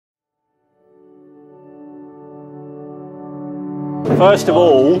First of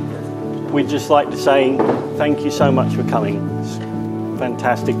all, we'd just like to say thank you so much for coming. It's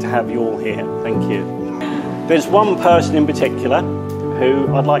fantastic to have you all here. Thank you. There's one person in particular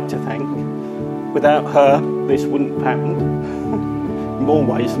who I'd like to thank. Without her, this wouldn't have happened. In more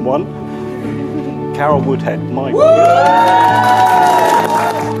ways than one. Carol Woodhead, my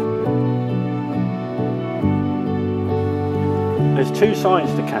There's two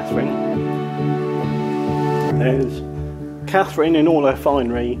sides to Katherine. There's Katherine in all her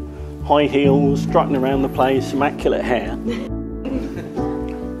finery, high heels, strutting around the place, immaculate hair.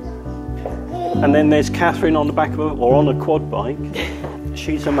 And then there's Katherine on the back of a, or on a quad bike.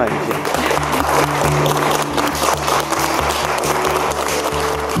 She's amazing.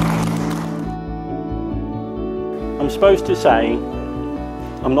 I'm supposed to say,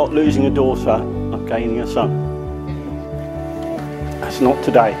 I'm not losing a daughter, I'm gaining a son. That's not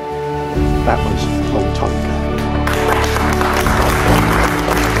today. That was a long time ago.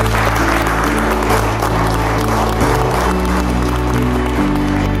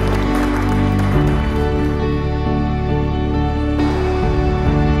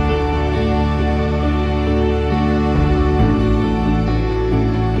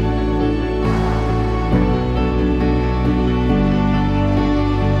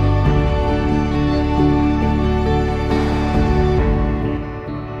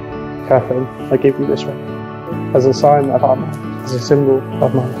 Katherine, I give you this ring, as a sign of our marriage, as a symbol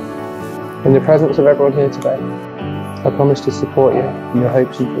of my love. In the presence of everyone here today, I promise to support you in your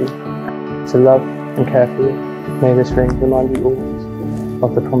hopes and dreams, to love and care for you. May this ring remind you always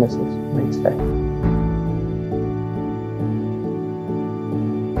of the promises made today.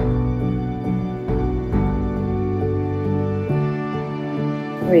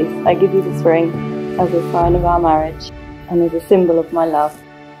 Reece, I give you this ring as a sign of our marriage and as a symbol of my love.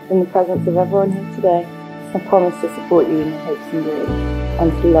 In the presence of everyone here today, I promise to support you in your hopes and dreams,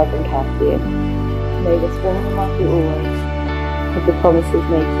 and to love and care for you. May this ring remind you always of the promises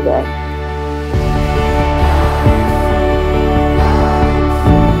made today.